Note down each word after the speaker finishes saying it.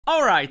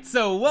Alright,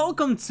 so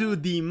welcome to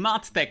the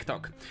Mad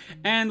TechTalk,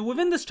 and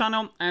within this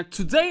channel,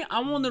 today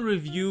I want to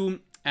review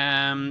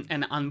and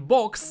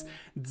unbox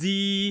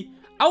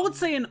I would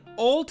say an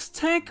old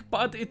tech,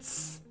 but it's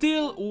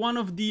still one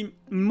of the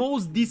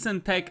most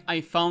decent tech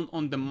I found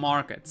on the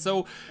market.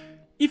 So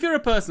if you're a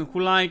person who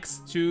likes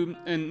to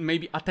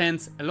maybe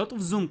attend a lot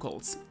of Zoom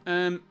calls,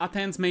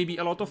 attends maybe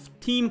a lot of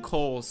team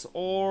calls,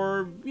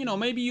 or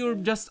maybe you're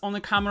just on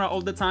a camera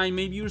all the time,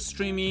 maybe you're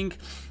streaming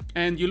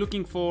and you're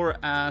looking for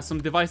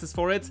some devices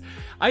for it,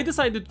 I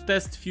decided to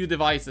test few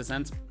devices,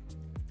 and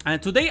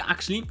today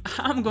actually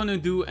I'm gonna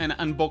do an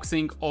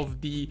unboxing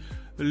of the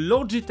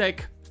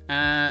Logitech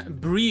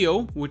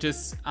Brio, which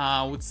is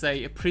I would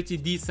say a pretty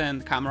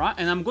decent camera,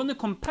 and I'm gonna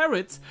compare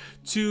it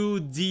to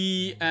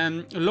the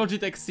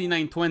Logitech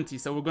C920.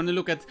 So we're gonna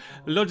look at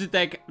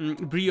Logitech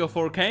Brio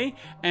 4K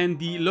and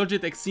the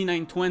Logitech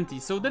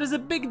C920. So there is a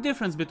big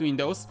difference between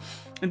those,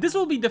 and this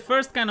will be the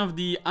first kind of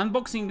the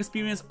unboxing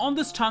experience on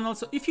this channel.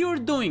 So if you're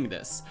doing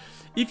this,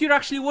 if you're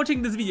actually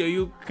watching this video,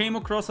 you came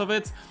across of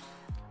it,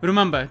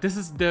 remember, this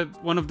is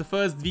one of the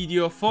first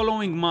video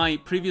following my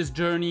previous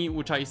journey,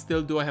 which I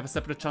still do. I have a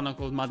separate channel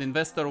called Mad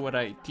Investor where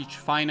I teach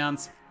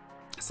finance,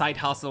 side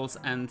hustles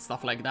and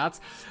stuff like that.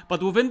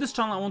 But within this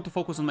channel, I want to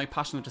focus on my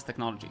passion, which is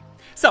technology.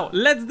 So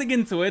let's dig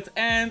into it.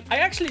 And I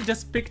actually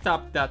just picked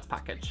up that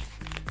package.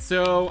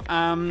 So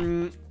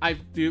I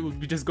will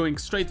be just going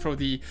straight through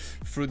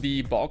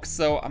the box.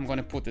 So I'm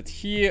gonna put it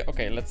here.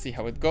 Okay, let's see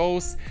how it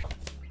goes.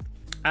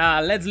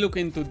 Let's look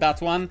into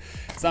that one.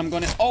 So I'm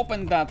gonna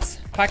open that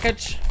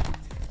package.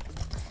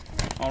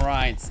 All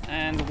right,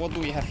 and what do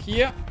we have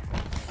here?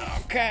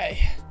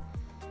 Okay,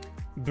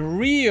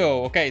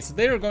 Brio. Okay, so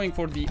they're going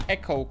for the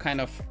echo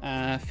kind of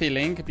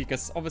feeling,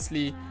 because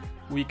obviously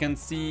we can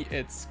see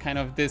it's kind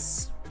of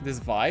this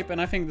vibe,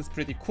 and I think that's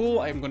pretty cool.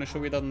 I'm gonna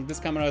show you that on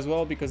this camera as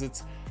well, because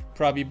it's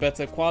probably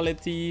better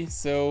quality.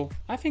 So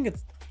I think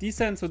it's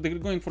decent. So they're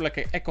going for like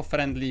an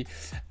eco-friendly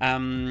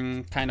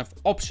kind of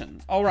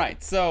option. All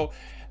right, so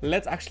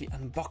let's actually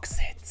unbox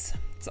it.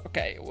 So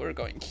okay, we're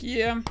going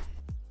here.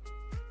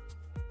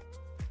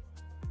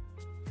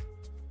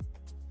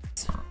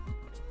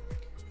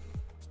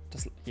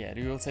 Just, yeah,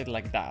 you will say it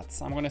like that.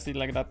 So I'm gonna say it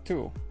like that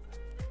too.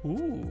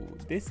 Ooh,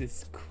 this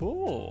is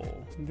cool.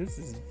 This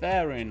is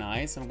very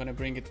nice. I'm gonna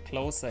bring it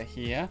closer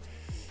here.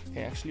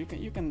 Okay, actually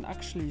you can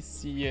actually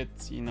see it,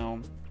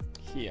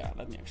 here.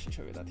 Let me actually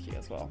show you that here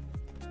as well.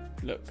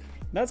 Look,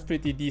 that's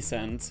pretty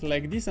decent,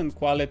 like decent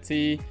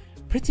quality,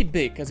 pretty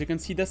big. As you can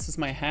see, this is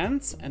my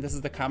hand and this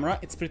is the camera.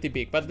 It's pretty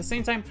big, but at the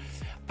same time,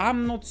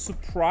 I'm not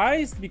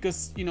surprised,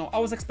 because I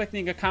was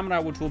expecting a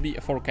camera which will be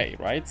a 4K,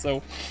 right?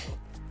 So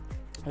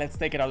let's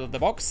take it out of the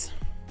box.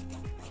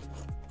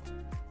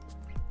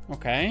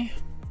 Okay,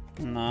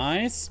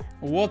 nice.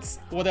 What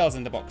else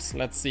in the box?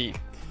 Let's see.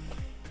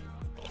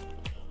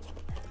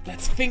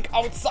 Let's think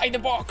outside the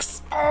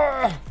box.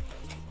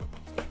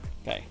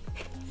 Okay.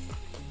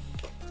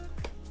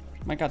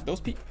 My god, those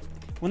people,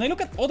 when I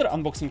look at other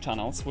unboxing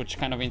channels, which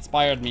kind of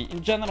inspired me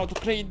in general to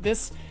create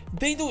this,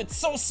 they do it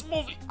so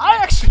smoothly. I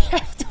actually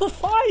have to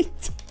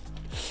fight.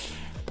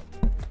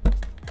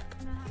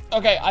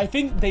 Okay, I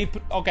think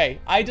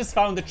I just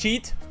found a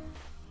cheat.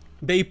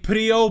 They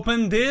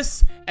pre-open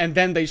this and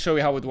then they show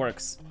you how it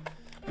works.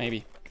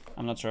 Maybe,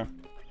 I'm not sure.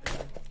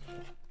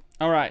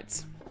 All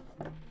right,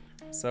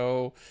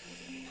 so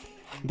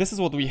this is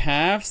what we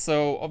have.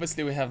 So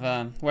obviously we have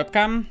a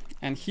webcam,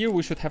 and here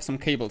we should have some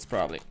cables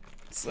probably.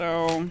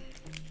 So,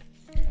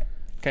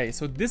 okay,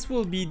 so this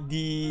will be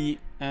the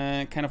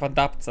kind of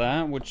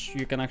adapter, which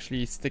you can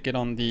actually stick it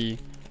on the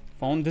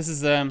phone. This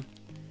is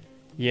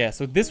yeah,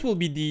 so this will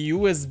be the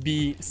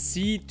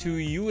USB-C to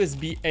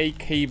USB-A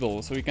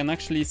cable. So you can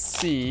actually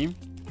see,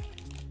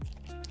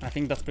 I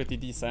think that's pretty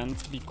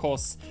decent,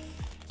 because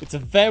it's a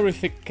very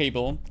thick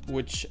cable,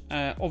 which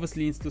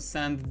obviously needs to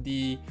send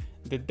the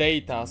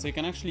data. So you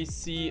can actually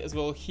see as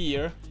well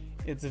here,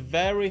 it's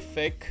very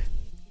thick.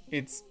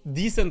 It's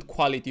decent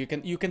quality.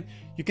 You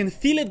can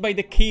feel it by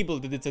the cable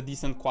that it's a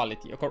decent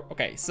quality.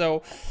 Okay,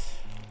 so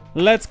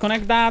let's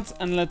connect that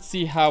and let's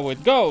see how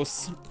it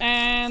goes.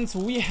 And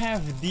we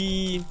have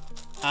the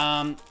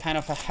kind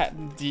of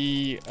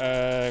the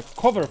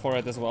cover for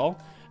it as well,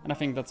 and I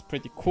think that's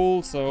pretty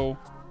cool. So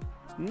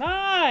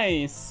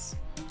nice,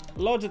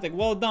 Logitech,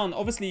 well done.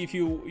 Obviously, if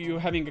you're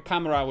having a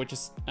camera which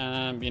is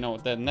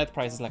the net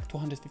price is like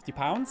 250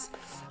 pounds,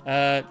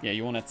 yeah,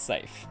 you want it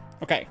safe.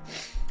 Okay.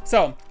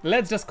 So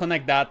let's just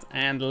connect that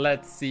and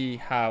let's see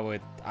how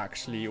it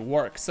actually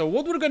works. So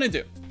what we're gonna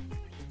do,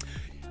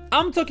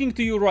 I'm talking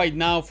to you right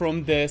now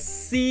from the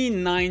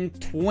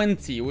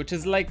C920, which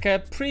is like a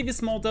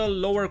previous model,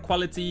 lower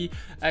quality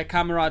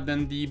camera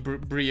than the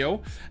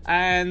Brio,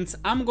 and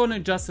I'm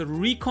gonna just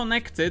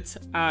reconnect it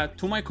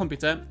to my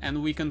computer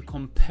and we can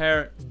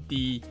compare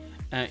the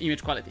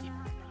image quality.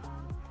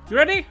 You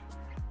ready?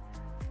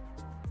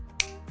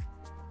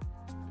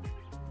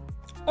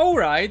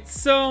 Alright,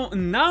 so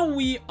now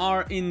we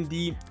are in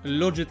the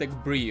Logitech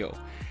Brio,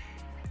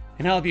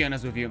 and I'll be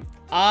honest with you,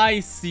 I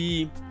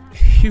see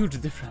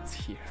huge difference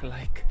here.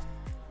 Like,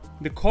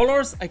 The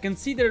colors, I can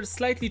see they're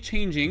slightly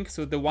changing,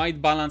 so the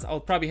white balance,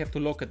 I'll probably have to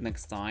lock it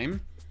next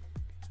time.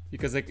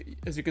 Because like,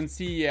 as you can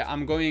see, yeah,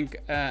 I'm going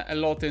a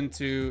lot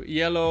into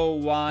yellow,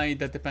 white,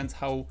 that depends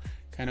how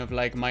kind of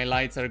like my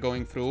lights are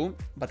going through.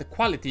 But the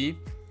quality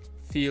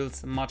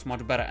feels much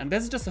better. And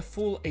this is just a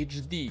full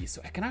HD,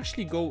 so I can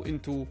actually go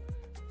into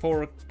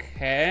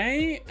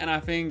 4K. And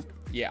I think,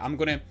 yeah, I'm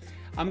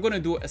gonna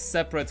do a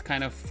separate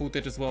kind of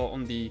footage as well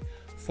on the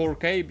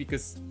 4K,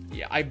 because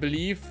yeah, I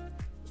believe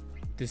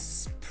this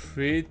is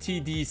pretty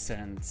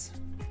decent.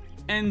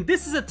 And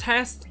this is a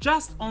test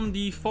just on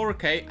the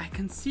 4K. I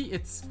can see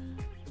it's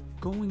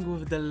going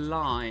with the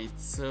light.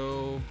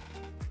 So,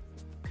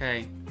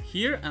 okay,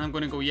 here, and I'm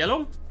gonna go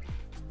yellow,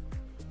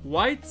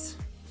 white,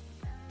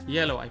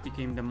 yellow. I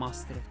became the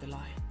master of the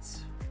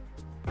lights.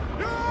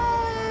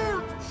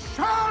 You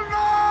shall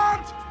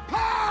not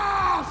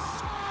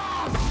pass!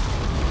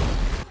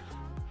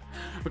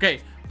 Okay,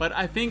 but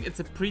I think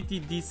it's a pretty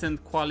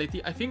decent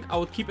quality. I think I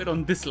would keep it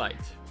on this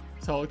light.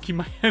 So I'll keep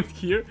my hand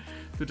here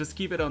to just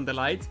keep it on the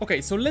light.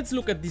 Okay, so let's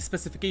look at the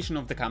specification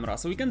of the camera.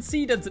 So we can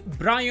see that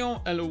Brio,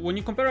 when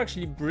you compare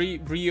actually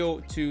Brio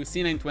to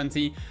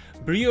C920,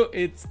 Brio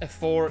it's a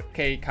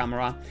 4K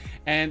camera,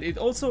 and it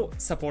also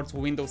supports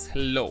Windows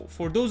Hello.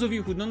 For those of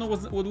you who don't know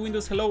what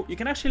Windows Hello, you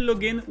can actually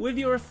log in with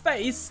your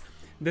face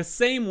the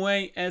same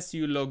way as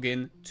you log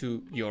in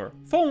to your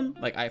phone,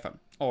 like iPhone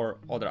or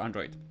other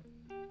Android.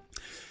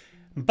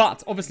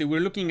 But obviously we're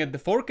looking at the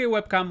 4K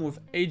webcam with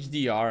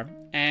HDR,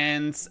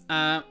 and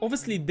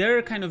obviously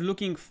they're kind of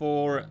looking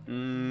for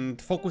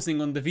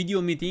focusing on the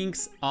video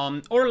meetings,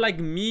 or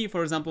like me,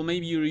 for example,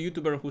 maybe you're a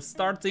YouTuber who's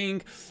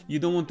starting, you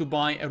don't want to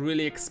buy a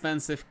really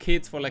expensive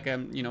kit for like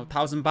a, you know,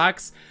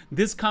 $1,000.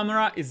 This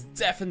camera is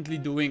definitely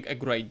doing a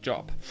great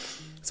job.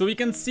 So we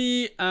can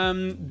see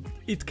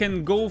it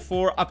can go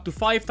for up to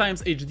 5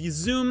 times HD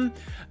zoom,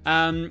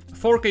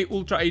 4K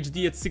Ultra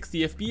HD at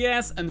 60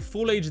 FPS, and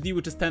Full HD,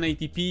 which is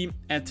 1080p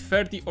at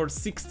 30 or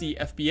 60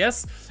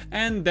 FPS,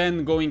 and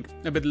then going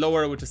a bit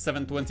lower, which is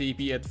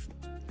 720p at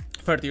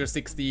 30 or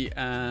 60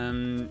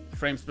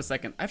 frames per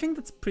second. I think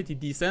that's pretty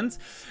decent.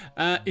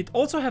 It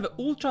also have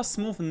ultra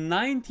smooth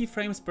 90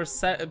 frames per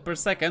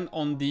second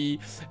on the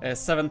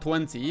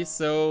 720,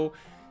 so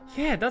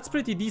yeah, that's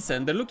pretty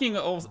decent. They're looking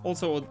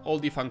also at all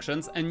the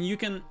functions, and you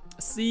can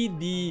see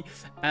the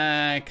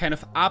kind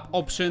of app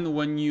option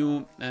when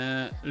you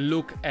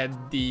look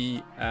at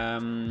the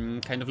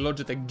kind of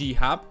Logitech G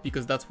Hub,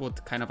 because that's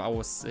what kind of I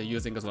was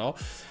using as well.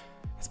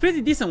 It's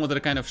pretty decent what they're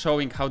kind of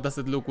showing, how does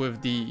it look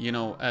with the, you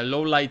know,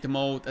 low light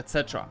mode,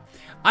 etc.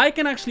 I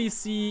can actually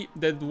see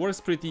that it works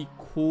pretty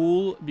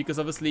cool, because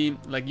obviously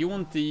like you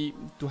want to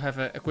have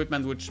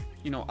equipment which,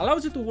 you know,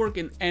 allows you to work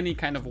in any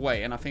kind of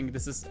way, and I think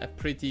this is a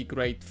pretty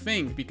great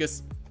thing,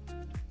 because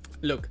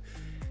look,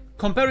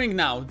 comparing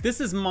now,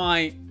 this is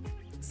my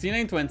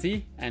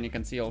C920, and you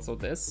can see also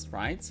this,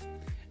 right?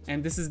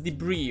 And this is the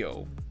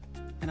Brio,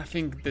 and I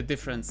think the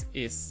difference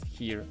is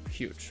here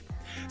huge.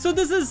 So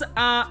this is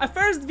a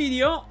first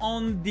video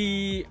on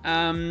the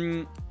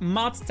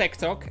Mad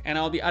TechTalk, and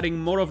I'll be adding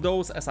more of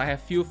those as I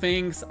have few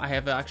things. I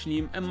have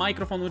actually a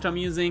microphone which I'm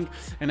using,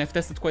 and I've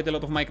tested quite a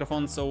lot of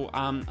microphones, so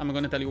I'm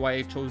gonna tell you why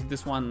I chose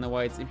this one and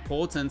why it's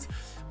important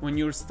when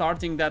you're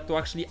starting that to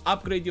actually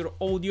upgrade your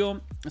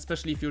audio,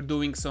 especially if you're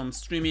doing some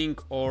streaming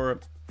or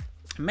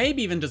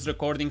maybe even just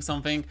recording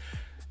something.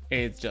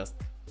 It just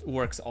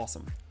works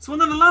awesome. So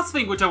one of the last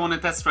thing which I want to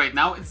test right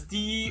now is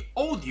the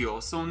audio.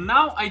 So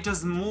now I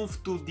just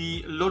moved to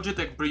the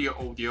Logitech Brio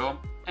audio,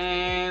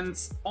 and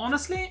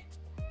honestly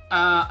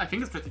I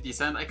think it's pretty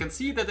decent. I can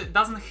see that it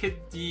doesn't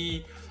hit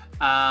the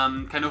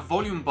kind of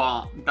volume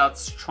bar that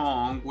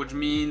strong, which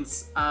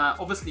means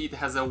obviously it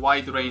has a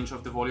wide range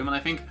of the volume, and I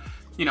think,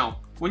 you know,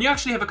 when you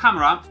actually have a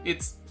camera,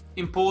 it's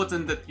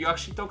important that you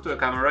actually talk to a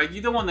camera, right?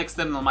 You don't want an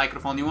external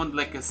microphone, you want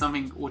like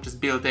something which is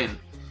built in,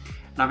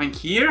 and I think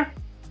here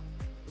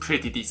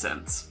pretty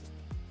decent.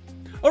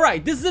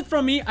 Alright, this is it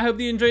from me. I hope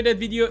you enjoyed that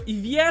video.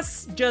 If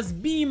yes,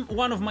 just be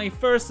one of my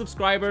first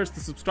subscribers to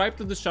subscribe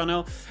to this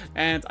channel,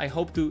 and I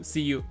hope to see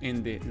you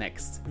in the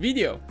next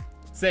video.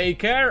 Take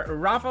care,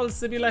 Rafał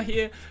Sybilla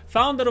here,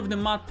 founder of the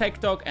Mad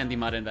TechTalk and the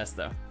Mad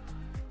Investor.